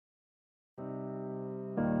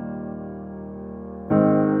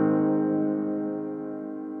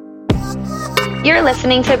You're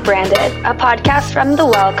listening to Branded, a podcast from The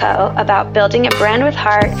Well Co. about building a brand with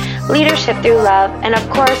heart, leadership through love, and of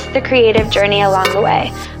course, the creative journey along the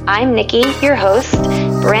way. I'm Nikki, your host,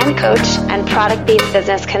 brand coach, and product-based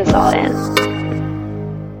business consultant.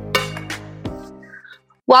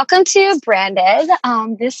 Welcome to Branded.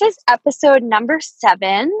 This is episode number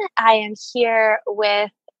 7. I am here with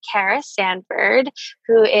Kara Sanford,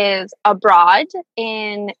 who is abroad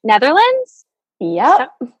in Netherlands. Yep.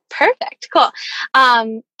 So, perfect. Cool.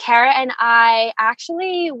 Kara and I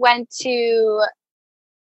actually went to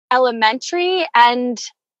elementary and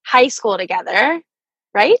high school together,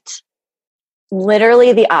 right?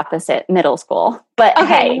 Literally the opposite, middle school. But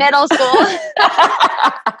okay, hey. Middle school.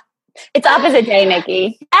 It's opposite day,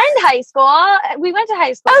 Nikki. And high school. We went to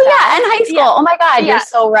high school. Oh, yeah, and high school. Yeah. Oh, my God, yeah. You're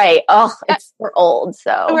so right. Oh, we're old,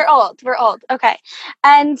 so. We're old. Okay.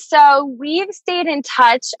 And so we've stayed in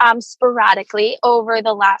touch sporadically over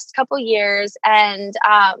the last couple years. And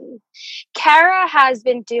Kara has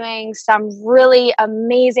been doing some really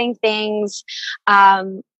amazing things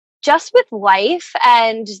just with life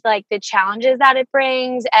and like the challenges that it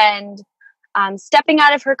brings and stepping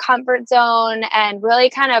out of her comfort zone and really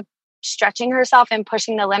kind of stretching herself and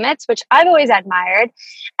pushing the limits, which I've always admired.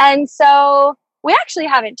 And so we actually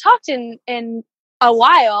haven't talked in a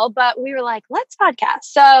while, but we were like, let's podcast.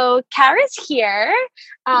 So Kara's here.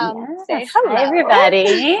 Yes. Say hello. Hi,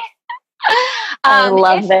 everybody. I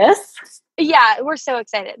love this. Yeah, we're so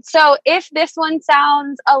excited. So if this one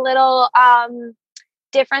sounds a little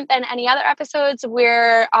different than any other episodes,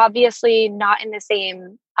 we're obviously not in the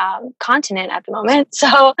same continent at the moment.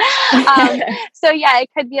 So yeah, it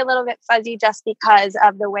could be a little bit fuzzy just because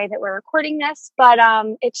of the way that we're recording this, but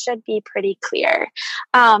it should be pretty clear.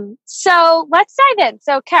 So let's dive in.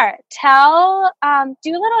 So Kara, do a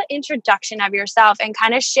little introduction of yourself and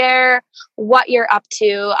kind of share what you're up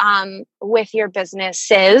to with your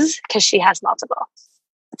businesses, because she has multiple.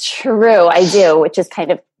 True, I do, which is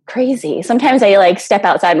kind of crazy. Sometimes I like step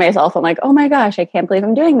outside myself. I'm like, oh my gosh, I can't believe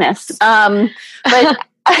I'm doing this. But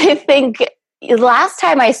I think last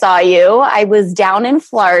time I saw you, I was down in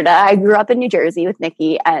Florida. I grew up in New Jersey with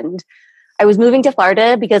Nikki, and I was moving to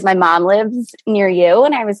Florida because my mom lives near you.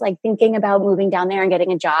 And I was like thinking about moving down there and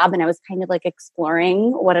getting a job. And I was kind of like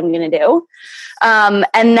exploring what I'm going to do. And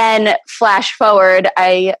then flash forward,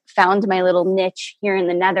 I found my little niche here in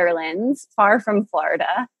the Netherlands, far from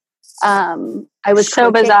Florida. I was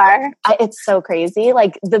so bizarre. It's so crazy.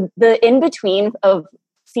 Like the in between of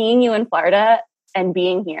seeing you in Florida and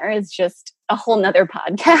being here is just a whole nother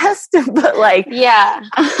podcast. But like, yeah,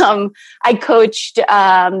 I coached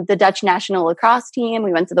the Dutch national lacrosse team.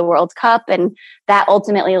 We went to the World Cup, and that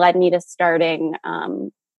ultimately led me to starting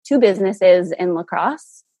 2 businesses in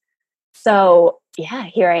lacrosse. So yeah,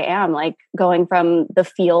 here I am, like going from the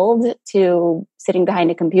field to sitting behind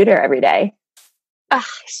a computer every day. Oh,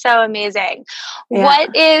 so amazing. Yeah.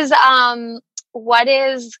 What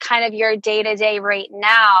is kind of your day-to-day right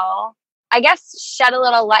now? I guess shed a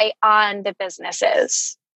little light on the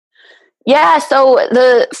businesses. Yeah. So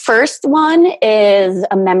the first one is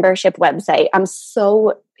a membership website. I'm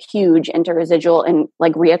so huge into residual and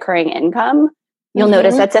like reoccurring income. You'll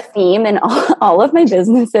notice that's a theme in all of my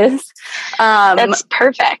businesses. That's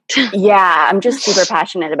perfect. Yeah. I'm just super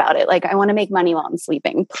passionate about it. Like I want to make money while I'm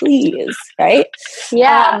sleeping, please. Right.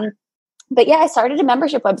 Yeah. But yeah, I started a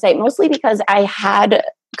membership website mostly because I had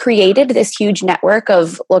created this huge network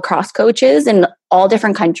of lacrosse coaches in all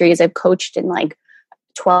different countries. I've coached in like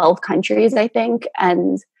 12 countries, I think.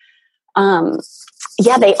 And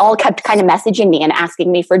yeah, they all kept kind of messaging me and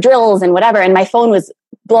asking me for drills and whatever. And my phone was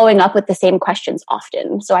blowing up with the same questions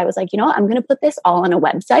often. So I was like, you know what? I'm going to put this all on a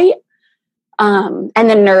website. And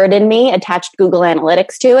the nerd in me attached Google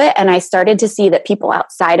Analytics to it. And I started to see that people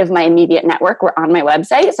outside of my immediate network were on my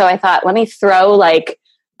website. So I thought, let me throw like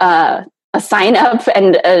a sign up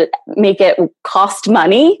and make it cost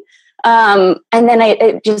money. And then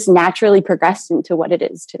it just naturally progressed into what it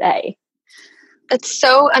is today. It's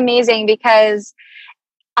so amazing because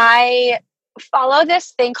I follow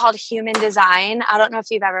this thing called human design. I don't know if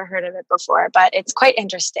you've ever heard of it before, but it's quite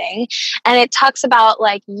interesting. And it talks about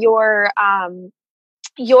like your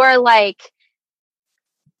like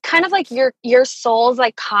kind of like your soul's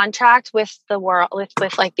like contract with the world,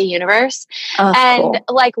 with like the universe, and cool.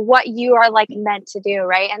 like what you are like meant to do,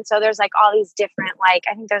 right? And so there's like all these different, like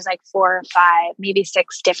I think there's like 4 or 5, maybe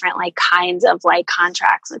 6 different like kinds of like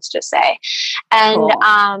contracts, let's just say. And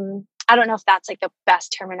cool. I don't know if that's like the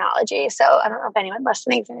best terminology. So I don't know if anyone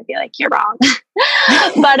listening is going to be like, you're wrong.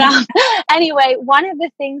 But anyway, one of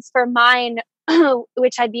the things for mine,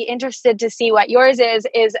 which I'd be interested to see what yours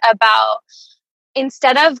is about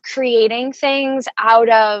instead of creating things out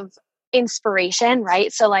of inspiration,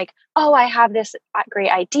 right? So like, oh, I have this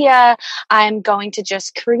great idea, I'm going to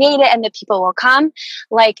just create it and the people will come.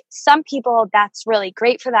 Like some people, that's really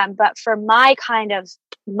great for them, but for my kind of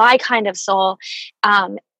soul,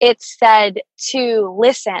 it's said to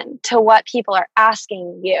listen to what people are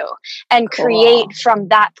asking you and create from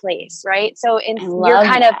that place, right? So you're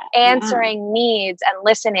kind of answering needs and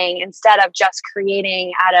listening instead of just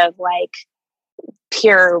creating out of like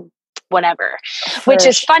pure whatever, which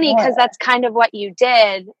is funny because that's kind of what you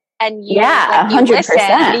did. And you, like, you 100%. listened.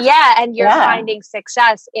 And you're finding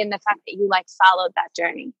success in the fact that you like followed that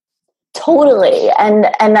journey. Totally. And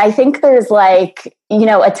I think there's like, you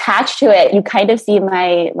know, attached to it, you kind of see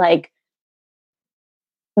my like,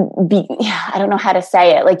 I don't know how to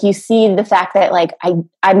say it. Like you see the fact that like,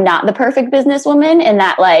 I'm not the perfect businesswoman, and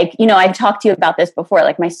that like, you know, I've talked to you about this before,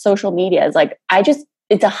 like my social media is like,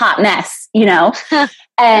 it's a hot mess, you know,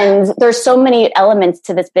 and there's so many elements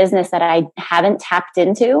to this business that I haven't tapped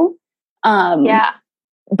into.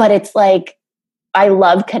 But it's like, I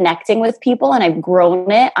love connecting with people, and I've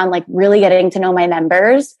grown it on like really getting to know my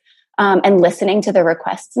members, and listening to the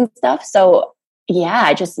requests and stuff. So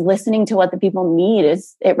yeah, just listening to what the people need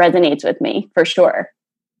it resonates with me for sure.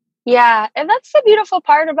 Yeah. And that's the beautiful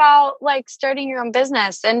part about like starting your own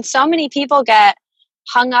business. And so many people get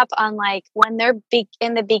hung up on like when they're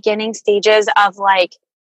in the beginning stages of like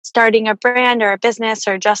starting a brand or a business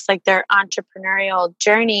or just like their entrepreneurial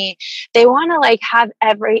journey, they want to like have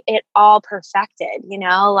it all perfected, you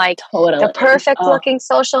know, like the perfect looking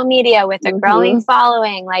social media with a growing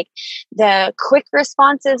following, like the quick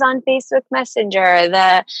responses on Facebook Messenger,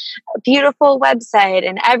 the beautiful website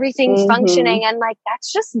and everything's functioning. And like,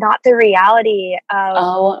 that's just not the reality of,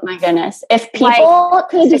 oh my goodness. If people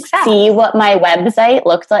could see what my website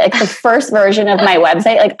looked like the first version of my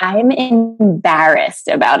website, like I'm embarrassed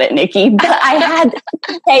about it, Nikki, but I had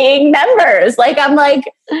paying members. Like, I'm like,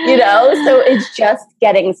 you know, so it's just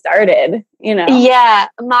getting started, you know? Yeah.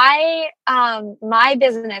 My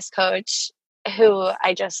business coach, who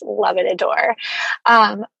I just love and adore,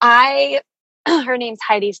 her name's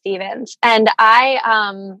Heidi Stevens, and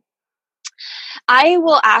I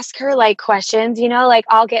will ask her like questions, you know, like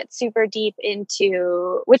I'll get super deep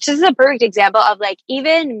into, which is a perfect example of like,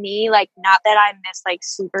 even me, like, not that I'm this like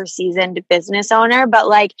super seasoned business owner, but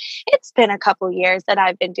like, it's been a couple years that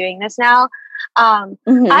I've been doing this now.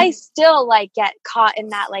 I still like get caught in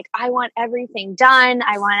that, like, I want everything done.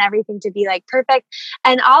 I want everything to be like perfect.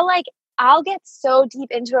 And I'll get so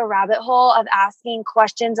deep into a rabbit hole of asking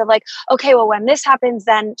questions of like, okay, well, when this happens,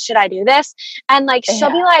 then should I do this? And like,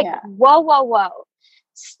 she'll be like, whoa,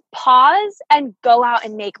 pause and go out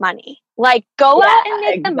and make money. Like go out and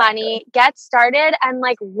make the money, get started, and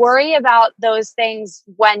like worry about those things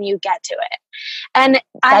when you get to it. And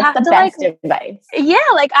I have to like, advice.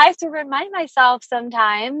 Like I have to remind myself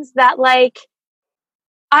sometimes that like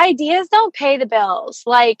ideas don't pay the bills.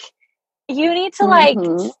 Like, you need to like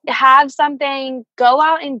have something, go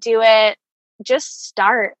out and do it, just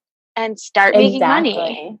start making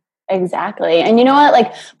money. Exactly. And you know what?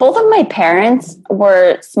 Like both of my parents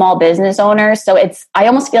were small business owners. So I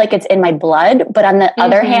almost feel like it's in my blood. But on the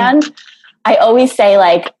other hand, I always say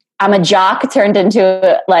like, I'm a jock turned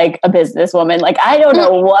into like a businesswoman. Like, I don't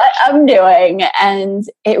know what I'm doing. And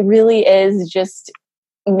it really is just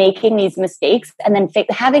making these mistakes and then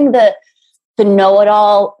having the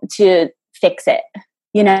know-it-all to fix it,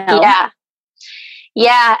 you know?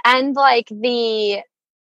 Yeah. And like the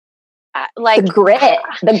grit.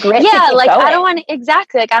 Yeah. Like I don't want to,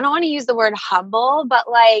 exactly. Like I don't want to use the word humble, but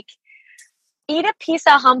like eat a piece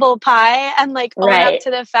of humble pie and like own up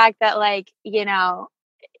to the fact that like, you know,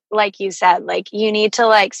 like you said, like you need to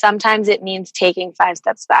like, sometimes it means taking 5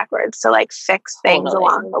 steps backwards to like fix things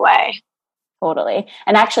along the way. Totally.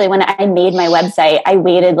 And actually when I made my website, I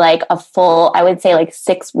waited like a full, I would say like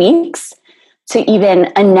 6 weeks to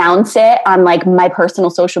even announce it on like my personal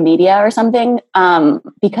social media or something,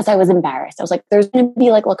 because I was embarrassed. I was like, there's going to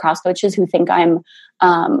be like lacrosse coaches who think I'm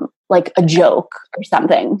like a joke or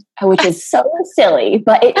something, which is so silly.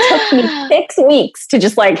 But it took me 6 weeks to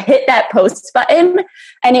just like hit that post button.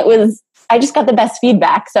 And I just got the best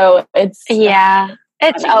feedback. So it's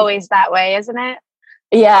always that way, isn't it?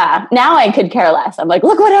 Yeah. Now I could care less. I'm like,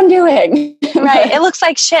 look what I'm doing. Right. It looks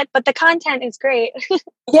like shit, but the content is great.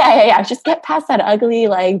 Yeah. Just get past that ugly,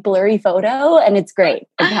 like blurry photo and it's great.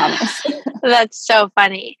 I promise. That's so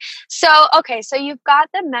funny. So, okay. So you've got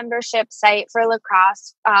the membership site for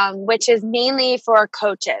lacrosse, which is mainly for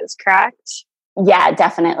coaches, correct? Yeah,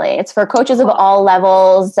 definitely. It's for coaches of all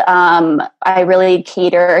levels. I really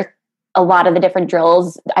cater a lot of the different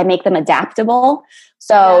drills, I make them adaptable.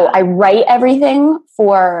 So I write everything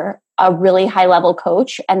for a really high level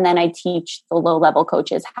coach. And then I teach the low level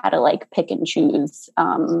coaches how to like pick and choose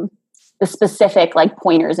the specific like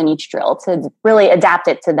pointers in each drill to really adapt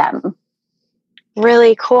it to them.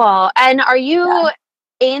 Really cool. And are you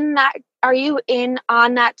in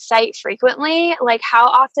on that site frequently? Like how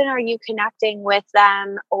often are you connecting with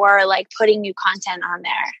them or like putting new content on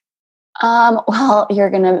there? Well, you're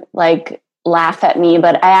going to like laugh at me,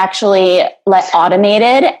 but I actually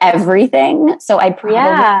automated everything. So I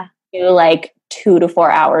probably do like 2 to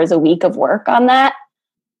 4 hours a week of work on that.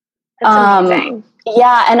 That's amazing.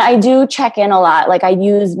 Yeah. And I do check in a lot. Like I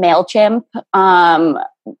use MailChimp.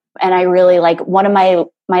 And I really like one of my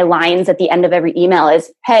lines at the end of every email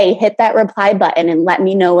is, hey, hit that reply button and let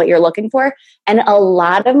me know what you're looking for. And a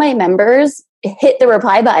lot of my members hit the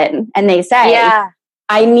reply button and they say,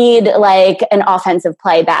 I need like an offensive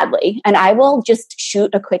play badly. And I will just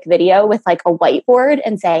shoot a quick video with like a whiteboard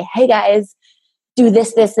and say, hey guys, do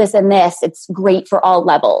this, this, this, and this. It's great for all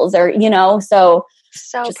levels or, so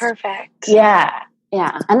just, perfect. Yeah.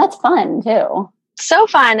 Yeah. And that's fun too. So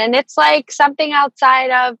fun. And it's like something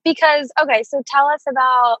outside of, because, okay, so tell us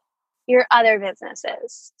about your other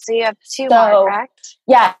businesses. So you have two more, correct?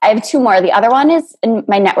 Yeah, I have 2 more. The other one is in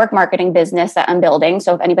my network marketing business that I'm building.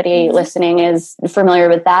 So if anybody listening is familiar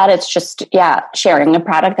with that, it's just, sharing a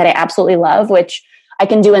product that I absolutely love, which I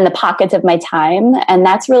can do in the pockets of my time. And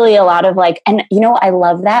that's really a lot of like, and I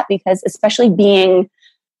love that because especially being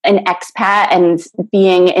an expat and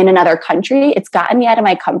being in another country, it's gotten me out of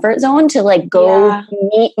my comfort zone to like go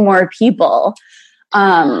meet more people.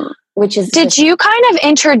 Which is Did you kind of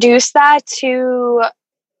introduce that to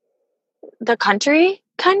the country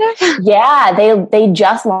kind of? Yeah, they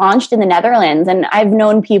just launched in the Netherlands and I've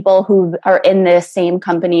known people who are in this same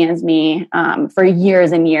company as me for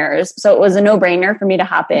years and years. So it was a no-brainer for me to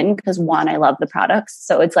hop in because one, I love the products.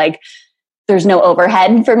 So it's like there's no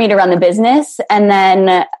overhead for me to run the business. And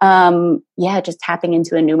then, just tapping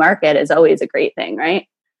into a new market is always a great thing, right?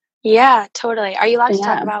 Yeah, totally. Are you allowed to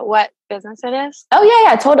talk about what business it is? Oh,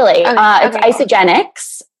 yeah, totally. It's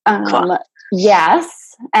Isogenics. Cool. Yes.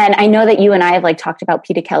 And I know that you and I have like talked about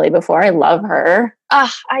Peta Kelly before. I love her.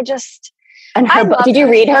 And her book. Did you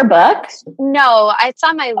read her book? No, it's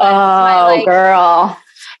on my list. Oh, girl.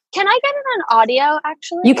 Can I get it on audio,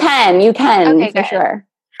 actually? You can, okay, for good. Sure.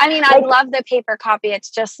 I mean, I love the paper copy. It's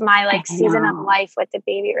just my season of life with the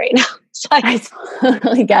baby right now. I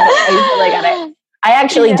totally get it. I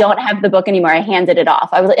actually don't have the book anymore. I handed it off.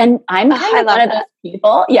 I'm kind of one of those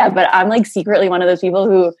people. Yeah, but I'm like secretly one of those people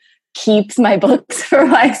who keeps my books for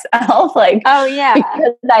myself. Like,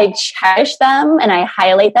 because I cherish them and I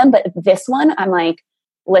highlight them. But this one, I'm like,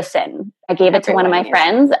 listen, I gave it to one of my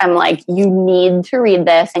friends. I'm like, you need to read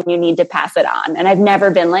this and you need to pass it on. And I've never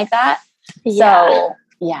been like that. Yeah. So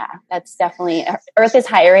yeah, that's definitely Earth is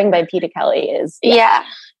Hiring by Peta Kelly is. Yeah.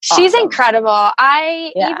 She's incredible.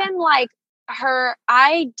 Even like her,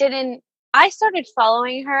 I started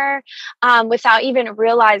following her without even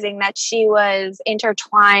realizing that she was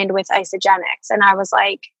intertwined with Isogenics. And I was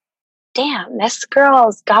like, damn, this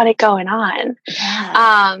girl's got it going on.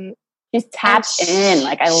 Yeah. She's tapped in.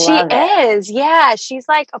 Like, I love it. She is. Yeah. She's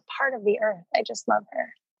like a part of the earth. I just love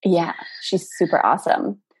her. Yeah. She's super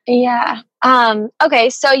awesome. Yeah. Okay.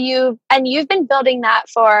 So you've been building that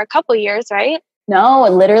for a couple years, right? No,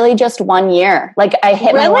 literally just 1 year. Like I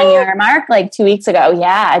hit my 1 year mark like 2 weeks ago.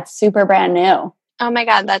 Yeah. It's super brand new. Oh my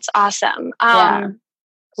God. That's awesome.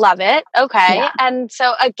 Love it. Okay. Yeah. And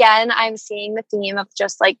so again, I'm seeing the theme of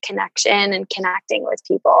just like connection and connecting with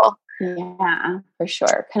people. Yeah, for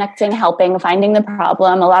sure. Connecting, helping, finding the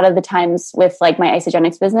problem. A lot of the times with like my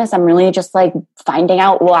Isogenics business, I'm really just like finding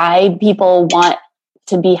out why people want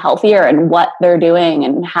to be healthier and what they're doing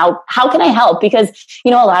and how can I help? Because, a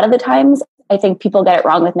lot of the times I think people get it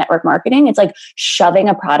wrong with network marketing. It's like shoving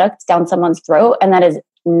a product down someone's throat. And that is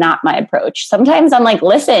not my approach. Sometimes I'm like,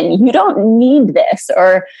 listen, you don't need this,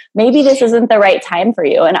 or maybe this isn't the right time for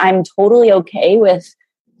you. And I'm totally okay with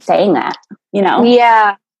saying that,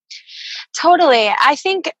 Yeah, totally. I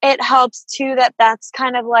think it helps too, that's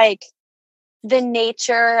kind of like the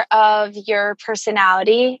nature of your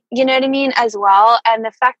personality, you know what I mean, as well. And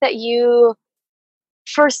the fact that you,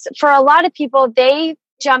 for a lot of people,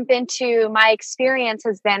 my experience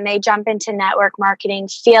has been they jump into network marketing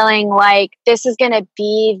feeling like this is going to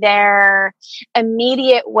be their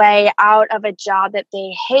immediate way out of a job that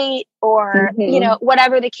they hate or,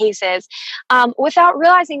 whatever the case is, without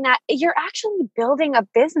realizing that you're actually building a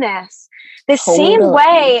business the same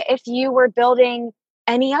way if you were building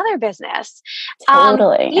any other business.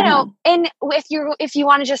 Totally. You know, and if you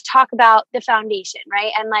want to just talk about the foundation,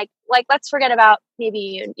 right? And like let's forget about maybe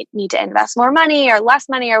you need to invest more money or less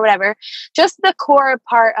money or whatever. Just the core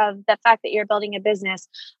part of the fact that you're building a business.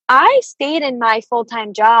 I stayed in my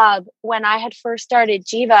full-time job when I had first started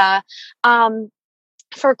Jiva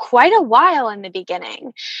for quite a while in the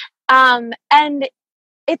beginning. And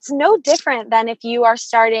it's no different than if you are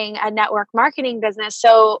starting a network marketing business.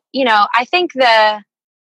 So, you know, I think the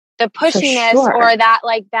pushiness or that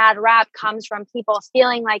like bad rap comes from people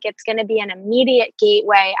feeling like it's going to be an immediate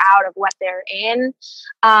gateway out of what they're in.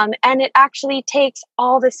 And it actually takes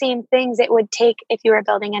all the same things it would take if you were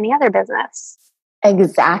building any other business.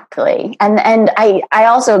 Exactly. And I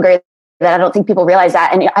also agree that I don't think people realize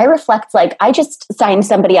that. And I reflect, like, I just signed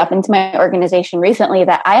somebody up into my organization recently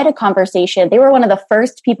that I had a conversation. They were one of the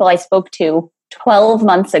first people I spoke to 12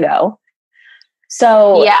 months ago.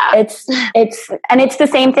 So yeah, it's the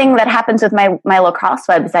same thing that happens with my lacrosse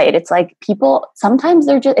website. It's like people, sometimes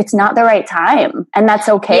it's not the right time, and that's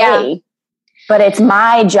okay. Yeah. But it's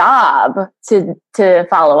my job to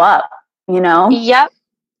follow up, you know? Yep.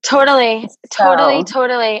 Totally.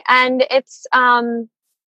 And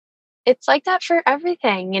it's like that for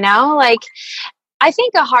everything, you know? Like, I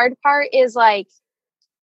think a hard part is like,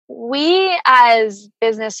 we as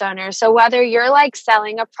business owners, so whether you're like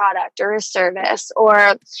selling a product or a service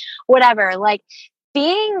or whatever, like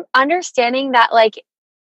understanding that like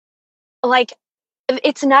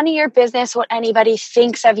it's none of your business what anybody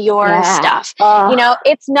thinks of your stuff. You know,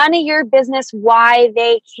 it's none of your business why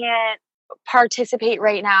they can't participate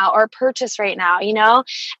right now or purchase right now, you know,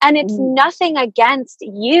 and it's nothing against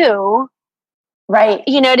you. Right.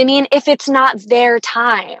 You know what I mean? If it's not their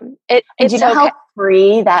time, it's you know how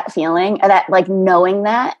free that feeling, that like knowing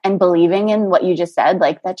that and believing in what you just said,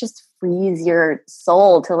 like that just frees your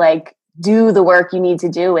soul to like do the work you need to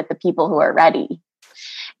do with the people who are ready.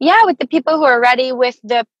 Yeah, with the people who are ready, with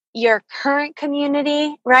your current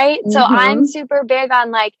community, right? Mm-hmm. So I'm super big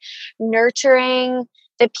on like nurturing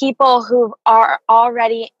the people who are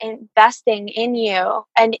already investing in you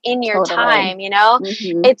and in your time, you know?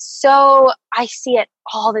 It's so, I see it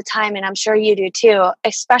all the time, and I'm sure you do too,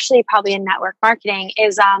 especially probably in network marketing,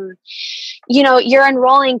 is, you know, you're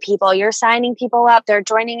enrolling people, you're signing people up, they're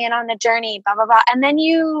joining in on the journey, blah, blah, blah. And then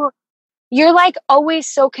you're like always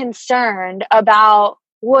so concerned about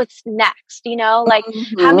what's next, you know, like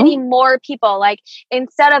how many more people, like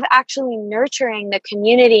instead of actually nurturing the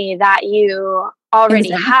community that you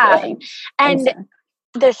already have. And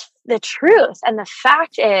the truth and the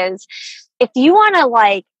fact is, if you want to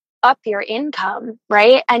like up your income,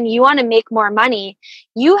 right, and you want to make more money,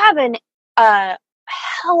 you have a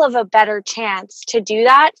hell of a better chance to do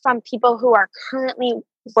that from people who are currently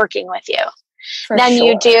working with you than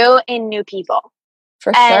you do in new people.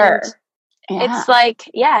 For sure. It's like,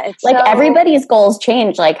 it's like everybody's goals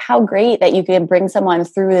change. Like how great that you can bring someone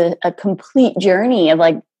through a complete journey of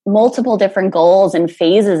like multiple different goals and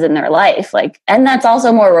phases in their life. Like, and that's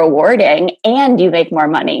also more rewarding and you make more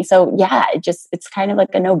money. So yeah, it's kind of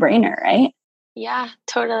like a no-brainer, right? Yeah,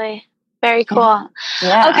 totally. Very cool.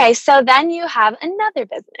 Yeah. Okay, so then you have another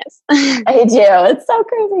business. I do. It's so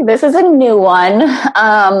crazy. This is a new one.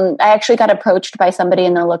 I actually got approached by somebody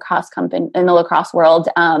in the lacrosse company, in the lacrosse world.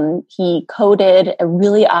 He coded a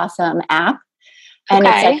really awesome app, and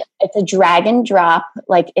it's a drag and drop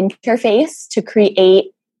like interface to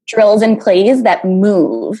create drills and plays that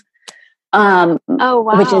move. Oh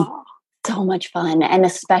wow! Which is so much fun, and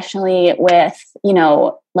especially with, you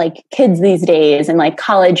know, like kids these days and like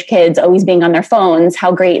college kids always being on their phones,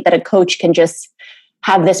 how great that a coach can just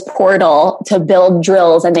have this portal to build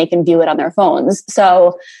drills and they can view it on their phones.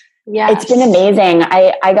 So it's been amazing.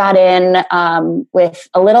 I got in with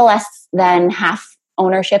a little less than half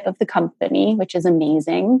ownership of the company, which is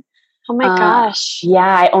amazing. Oh my gosh. Yeah,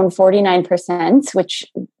 I own 49%, which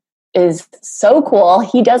is so cool.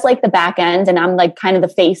 He does like the back end and I'm like kind of the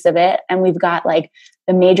face of it. And we've got like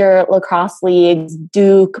the major lacrosse leagues,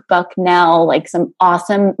 Duke, Bucknell, like some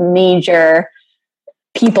awesome major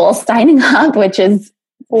people signing up, which is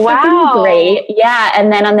great. Yeah.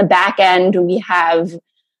 And then on the back end, we have, you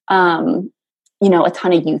know, a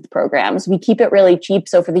ton of youth programs. We keep it really cheap.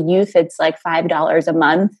 So for the youth, it's like $5 a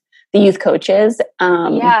month, the youth coaches.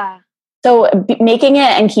 So making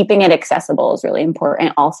it and keeping it accessible is really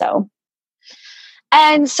important also.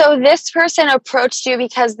 And so this person approached you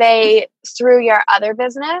because through your other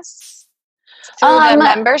business, through the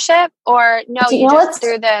membership, or no,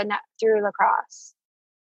 through lacrosse?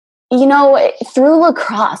 through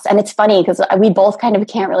lacrosse. And it's funny because we both kind of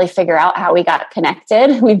can't really figure out how we got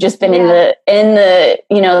connected. We've just been in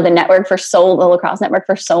the network the lacrosse network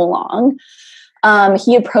for so long.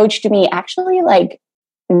 He approached me actually like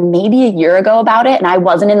maybe a year ago about it, and I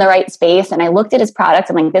wasn't in the right space. And I looked at his product.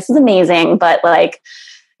 I'm like, this is amazing. But like,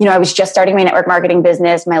 I was just starting my network marketing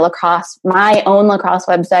business. My own lacrosse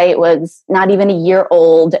website was not even a year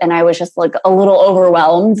old. And I was just like a little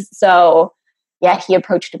overwhelmed. So yeah, he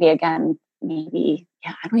approached me again, maybe,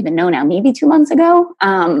 I don't even know now, maybe 2 months ago.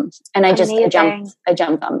 And I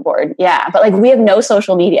jumped on board. Yeah. But like, we have no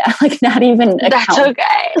social media, like not even That's account.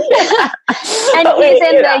 okay. And he's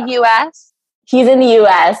in the US? He's in the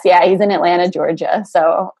US. Yeah. He's in Atlanta, Georgia.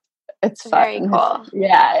 So it's fun. Very cool.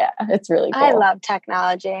 Yeah. It's really cool. I love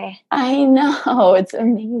technology. I know. It's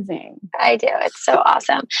amazing. I do. It's so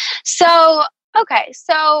awesome. So, okay.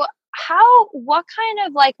 So what kind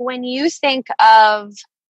of like, when you think of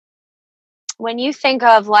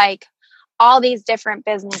like all these different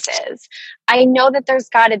businesses, I know that there's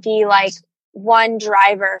got to be like one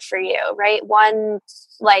driver for you, right? One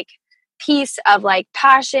like piece of like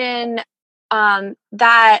passion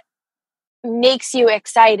that makes you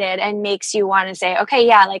excited and makes you want to say, okay,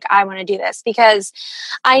 yeah, like I want to do this, because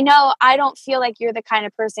I know I don't feel like you're the kind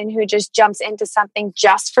of person who just jumps into something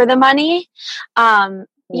just for the money.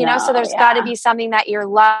 So there's got to be something that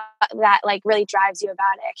that like really drives you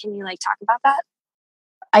about it. Can you like talk about that?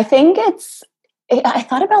 I think I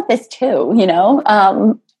thought about this too,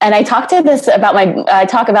 and I talk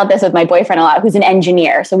about this with my boyfriend a lot, who's an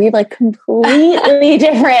engineer. So we have like completely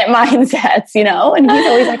different mindsets, and he's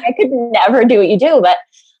always like, I could never do what you do. But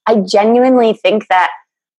I genuinely think that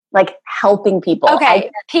like helping people. Okay.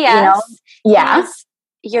 P.S. Yeah.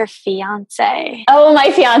 Your fiance. Oh,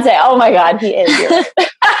 my fiance. Oh my God. He is.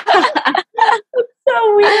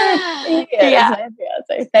 So weird. He is my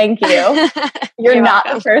fiance. Thank you. You're not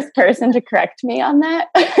welcome. The first person to correct me on that.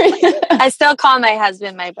 I still call my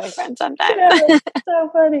husband my boyfriend sometimes. Yeah,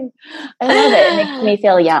 so funny. I love it. It makes me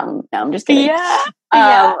feel young. No, I'm just kidding. Yeah.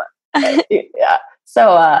 Yeah. So,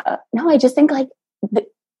 no, I just think like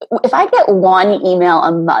if I get one email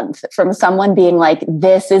a month from someone being like,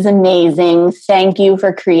 this is amazing, thank you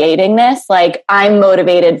for creating this, like I'm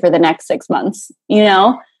motivated for the next 6 months,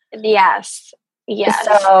 Yes.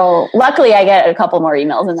 So luckily I get a couple more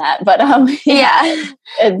emails than that, but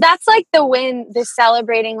that's like the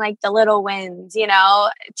celebrating like the little wins, too,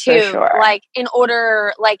 sure. like in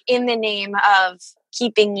order, like in the name of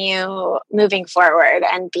keeping you moving forward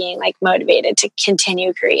and being like motivated to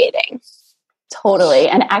continue creating. Totally.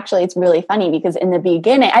 And actually it's really funny because in the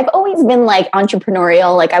beginning, I've always been like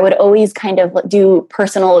entrepreneurial. Like I would always kind of do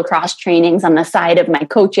personal lacrosse trainings on the side of my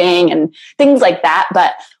coaching and things like that.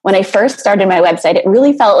 But when I first started my website, it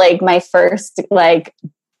really felt like my first like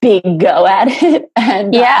big go at it.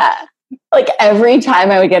 And like every time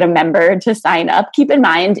I would get a member to sign up, keep in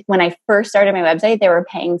mind, when I first started my website, they were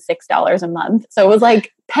paying $6 a month. So it was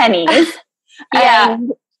like pennies.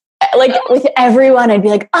 And like with everyone, I'd be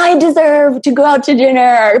like, I deserve to go out to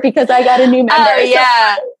dinner because I got a new member. Oh,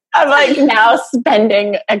 yeah. So I'm like now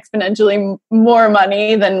spending exponentially more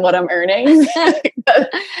money than what I'm earning.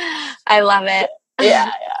 I love it.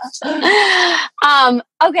 Yeah.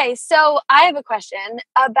 Okay. So I have a question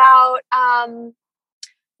about,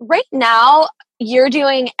 right now you're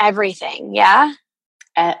doing everything. Yeah.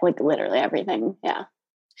 Like literally everything. Yeah.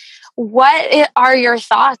 What are your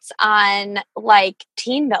thoughts on like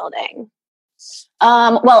team building?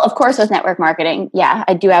 Well, of course, with network marketing,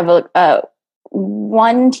 I do have a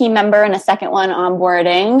one team member and a second one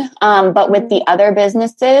onboarding. But with the other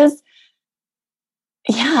businesses,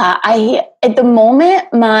 at the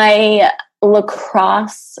moment, my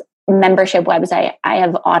lacrosse membership website, I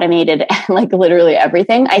have automated like literally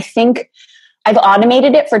everything. I think I've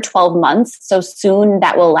automated it for 12 months. So soon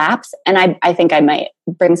that will lapse. And I think I might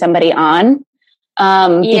bring somebody on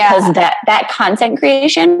because that content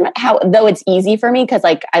creation, though it's easy for me because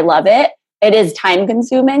like I love it, it is time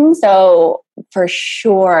consuming. So for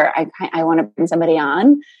sure, I want to bring somebody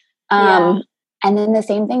on. And then the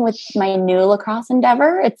same thing with my new lacrosse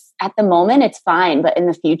endeavor. It's at the moment, it's fine. But in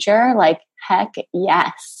the future, like, heck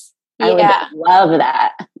yes. I would love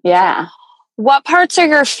that. Yeah. What parts are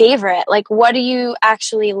your favorite? Like, what do you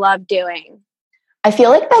actually love doing? I feel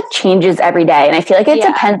like that changes every day. And I feel like it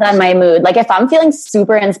depends on my mood. Like if I'm feeling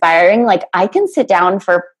super inspiring, like I can sit down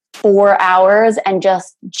for 4 hours and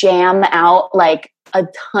just jam out like a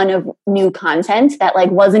ton of new content that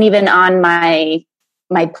like wasn't even on my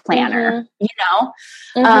planner,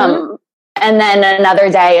 and then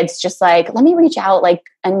another day it's just like, let me reach out. Like,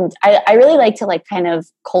 and I really like to like kind of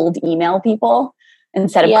cold email people.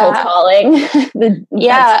 instead of cold calling.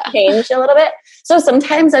 That's changed a little bit. So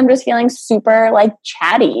sometimes I'm just feeling super like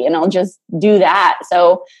chatty and I'll just do that.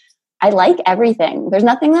 So I like everything. There's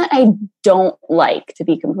nothing that I don't like, to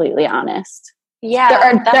be completely honest.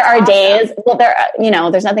 Yeah. There are days, well,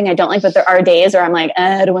 there's nothing I don't like, but there are days where I'm like,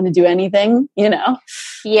 I don't want to do anything,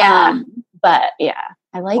 Yeah. But yeah,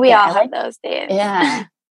 I like we all have those days. Yeah.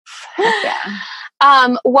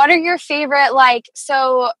 Yeah. What are your favorite, like,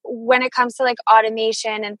 so when it comes to like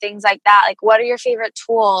automation and things like that, like what are your favorite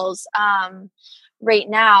tools, right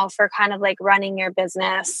now for kind of like running your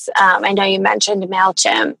business? I know you mentioned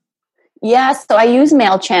MailChimp. Yeah, so I use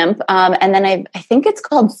MailChimp, and then I think it's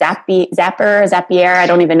called Zapier. I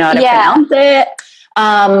don't even know how to pronounce it.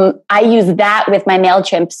 I use that with my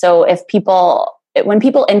MailChimp. So when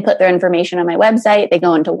people input their information on my website, they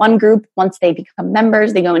go into one group. Once they become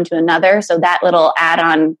members, they go into another. So that little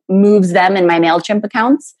add-on moves them in my MailChimp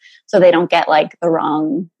accounts, so they don't get like the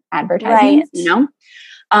wrong advertisements.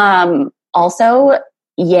 Also,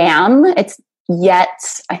 Yam.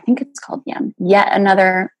 I think it's called Yam. Yet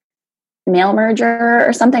another mail merger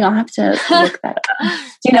or something. I'll have to look that up. Do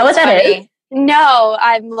you know what that is? No,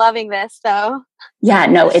 I'm loving this though. Yeah,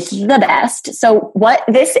 no, it's the best. So what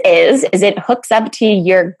this is it hooks up to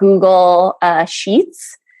your Google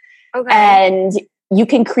Sheets, and you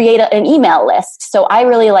can create an email list. So I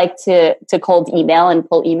really like to cold email and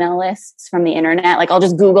pull email lists from the internet. Like I'll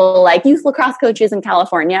just Google like youth lacrosse coaches in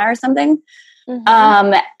California or something.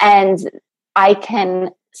 Mm-hmm. And I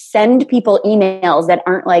can send people emails that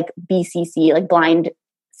aren't like BCC, like blind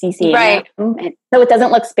CC. Right. So it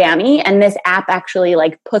doesn't look spammy. And this app actually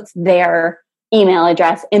like puts their email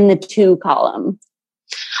address in the to column.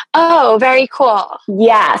 Oh, very cool.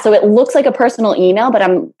 Yeah. So it looks like a personal email, but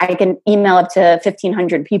I can email up to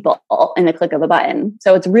 1,500 people in the click of a button.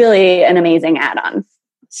 So it's really an amazing add-on.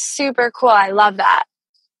 Super cool. I love that.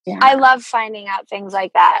 Yeah. I love finding out things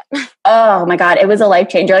like that. Oh my God. It was a life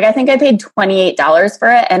changer. Like I think I paid $28 for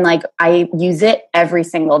it, and like I use it every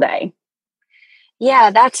single day. Yeah,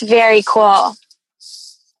 that's very cool.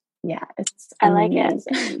 Yeah, I like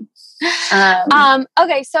it.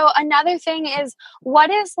 Okay, so another thing is, what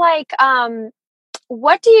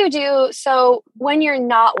do you do? So when you're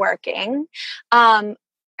not working, how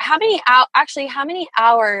many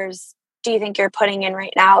hours do you think you're putting in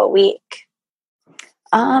right now a week?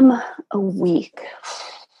 A week.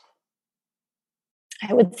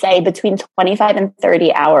 I would say between 25 and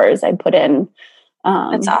 30 hours I put in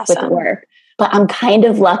That's awesome. with work. But I'm kind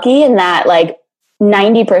of lucky in that like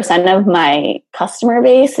 90% of my customer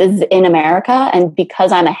base is in America. And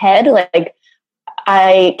because I'm ahead, like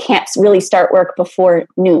I can't really start work before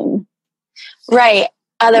noon. Right.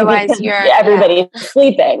 Otherwise everybody's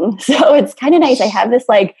sleeping. So it's kind of nice. I have this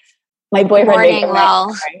like my boyfriend,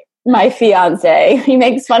 my fiance, he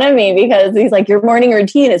makes fun of me because he's like, your morning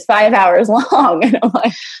routine is 5 hours long. And I'm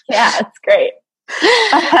like, yeah, it's great.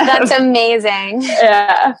 That's amazing.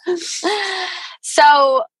 Yeah.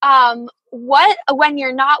 So, when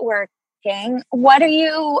you're not working, what are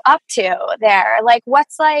you up to there? Like, what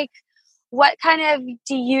kind of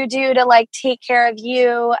do you do to like take care of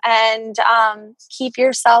you and, keep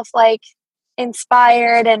yourself like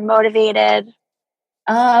inspired and motivated?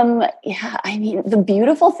 Yeah, I mean, the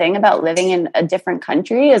beautiful thing about living in a different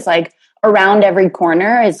country is like around every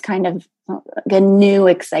corner is kind of a new,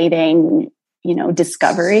 exciting,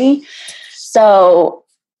 discovery. So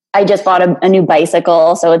I just bought a new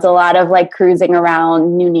bicycle. So it's a lot of like cruising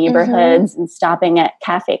around new neighborhoods and stopping at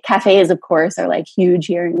cafes, of course, are like huge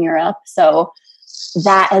here in Europe. So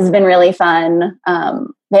that has been really fun.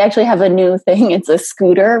 They actually have a new thing. It's a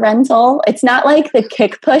scooter rental. It's not like the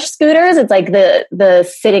kick push scooters. It's like the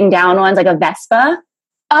sitting down ones, like a Vespa.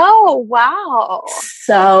 Oh, wow.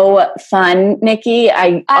 So fun, Nikki.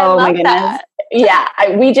 I oh my goodness. That. Yeah.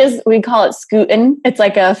 We call it scootin'. It's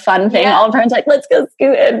like a fun thing. Yeah. All of our friends are like, let's go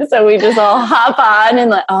scootin'. So we just all hop on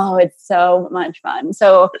and like, oh, it's so much fun.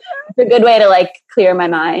 So it's a good way to like clear my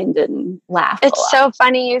mind and laugh. It's so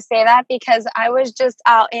funny you say that because I was just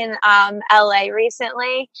out in LA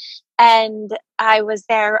recently. And I was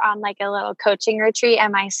there on like a little coaching retreat,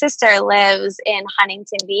 and my sister lives in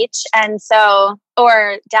Huntington Beach.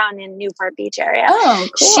 Or down in Newport Beach area. Oh,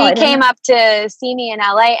 cool. She came up to see me in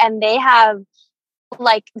LA, and they have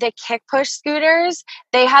like the kick push scooters.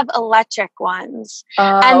 They have electric ones,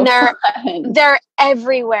 and they're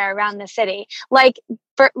everywhere around the city. Like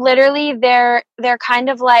literally they're kind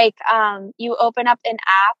of like, you open up an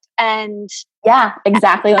app and yeah,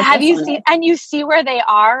 exactly. Like have you seen, and you see where they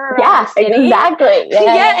are around the city? Exactly.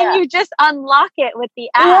 Yeah, and you just unlock it with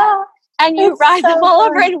the app. Yeah. And you ride them all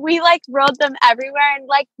over, and we like rode them everywhere. And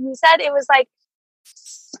like you said, it was like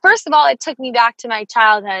first of all, it took me back to my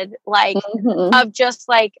childhood, like of just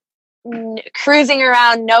like cruising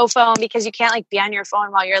around, no phone, because you can't like be on your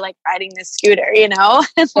phone while you're like riding this scooter, you know?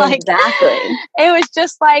 And like, exactly. It was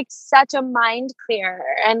just like such a mind clearer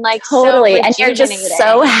and like totally. so And you're just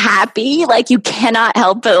so happy. Like you cannot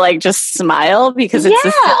help but like just smile because it's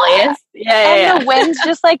the silliest. The wind's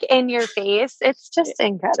just like in your face. It's just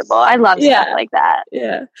incredible. I love stuff like that.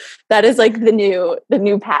 Yeah. That is like the new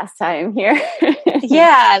pastime here.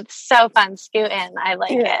 Yeah. It's so fun. Scooting. I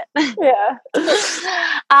like it. Yeah.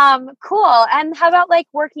 Cool. And how about like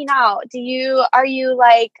working out? Do you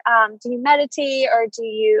meditate, or do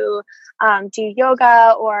you do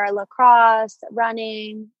yoga or lacrosse,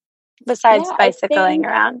 running, besides bicycling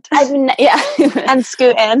around? And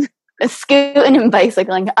scooting. Scooting and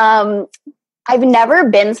bicycling. I've never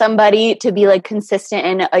been somebody to be like consistent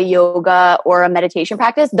in a yoga or a meditation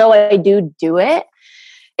practice, though I do it.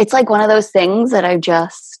 It's like one of those things that I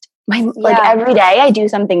just like every day I do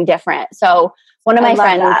something different. So one of my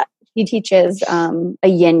friends, he teaches a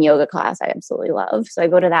yin yoga class I absolutely love. So I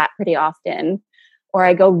go to that pretty often, or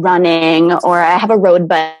I go running, or I have a road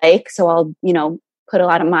bike. So I'll, put a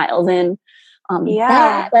lot of miles in.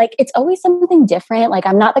 Like it's always something different. Like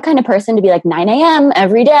I'm not the kind of person to be like 9 a.m.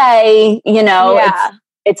 every day,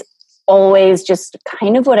 it's always just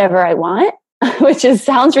kind of whatever I want, which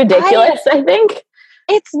sounds ridiculous, I think.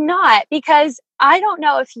 It's not, because I don't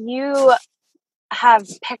know if you have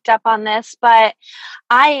picked up on this, but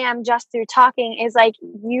I am, just through talking, is like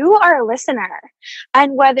you are a listener,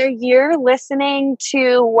 and whether you're listening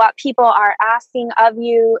to what people are asking of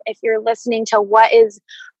you, if you're listening to what is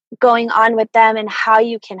going on with them and how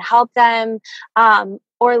you can help them,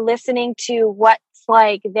 or listening to what's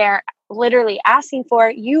like they're literally asking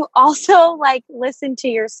for, you also like listen to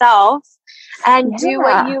yourself and do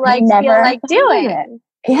what you like feel like doing.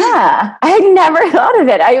 Yeah, I had never thought of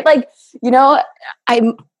it. I like,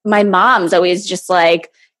 my mom's always just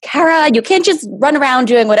like, Kara, you can't just run around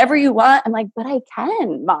doing whatever you want. I'm like, but I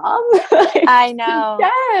can, Mom. I know.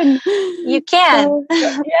 You can.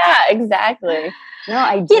 Yeah, exactly. No,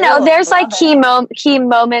 I do. There's like key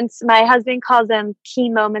moments. My husband calls them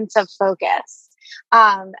key moments of focus.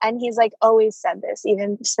 And he's like always said this,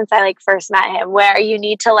 even since I like first met him, where you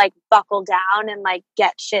need to like buckle down and like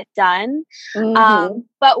get shit done.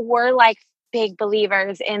 But we're like big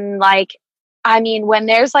believers in like, when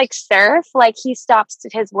there's like surf, like he stops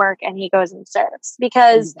his work and he goes and surfs,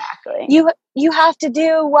 because you have to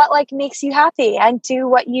do what like makes you happy and do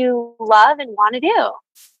what you love and want to do.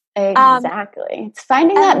 Exactly. It's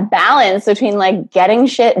finding that balance between like getting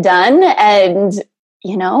shit done and,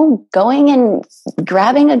 going and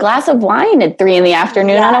grabbing a glass of wine at 3 p.m.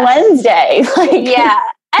 on a Wednesday. Like,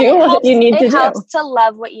 do what you need to do. It helps to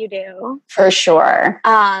love what you do. For sure.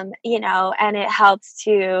 And it helps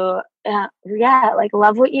to, like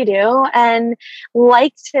love what you do and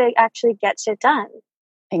like to actually get shit done.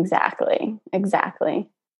 Exactly.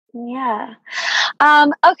 Yeah.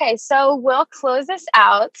 Okay, so we'll close this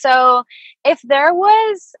out. So if there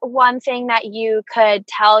was one thing that you could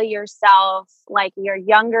tell yourself, like your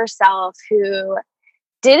younger self who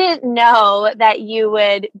didn't know that you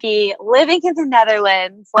would be living in the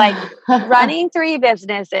Netherlands, like running 3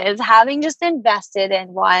 businesses, having just invested in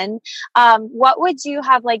one, what would you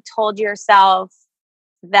have like told yourself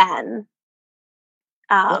then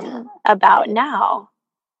about now?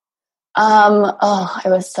 I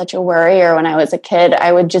was such a worrier when I was a kid.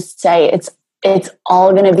 I would just say it's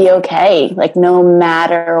all going to be okay. Like no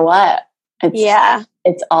matter what.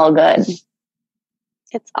 It's all good.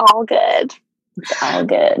 It's all good. It's all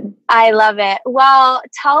good. I love it. Well,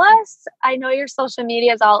 tell us, I know your social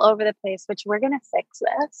media is all over the place, which we're going to fix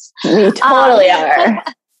this. We totally are.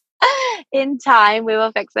 In time, we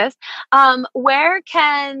will fix this. Where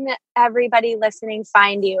can everybody listening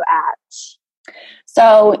find you at?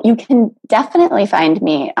 So you can definitely find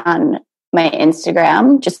me on my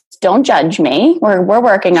Instagram. Just don't judge me. We're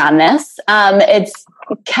working on this. It's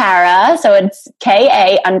Kara. So it's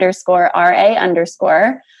KA_RA_.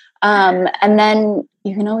 And then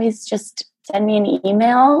you can always just send me an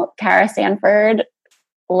email, Kara Sanford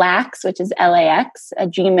Lax, which is LAX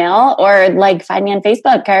 @gmail, or like find me on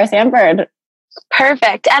Facebook, Kara Sanford.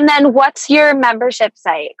 Perfect. And then what's your membership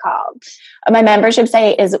site called? My membership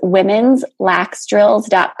site is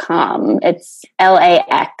womenslaxdrills.com. It's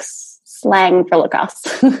LAX, slang for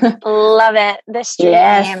lacrosse. Love it. The street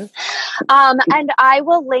name. And I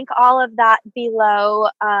will link all of that below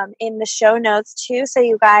in the show notes too, so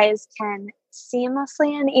you guys can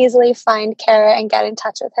seamlessly and easily find Kara and get in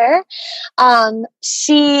touch with her.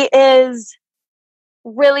 She is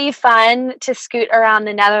really fun to scoot around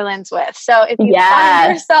the Netherlands with. So if you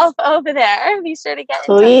find yourself over there, be sure to get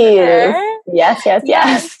in touch with her.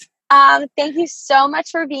 Yes. Thank you so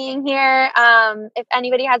much for being here. If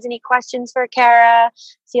anybody has any questions for Kara,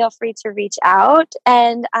 feel free to reach out,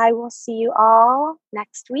 and I will see you all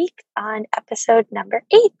next week on episode number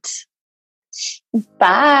 8.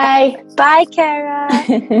 Bye. Bye,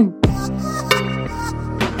 Kara.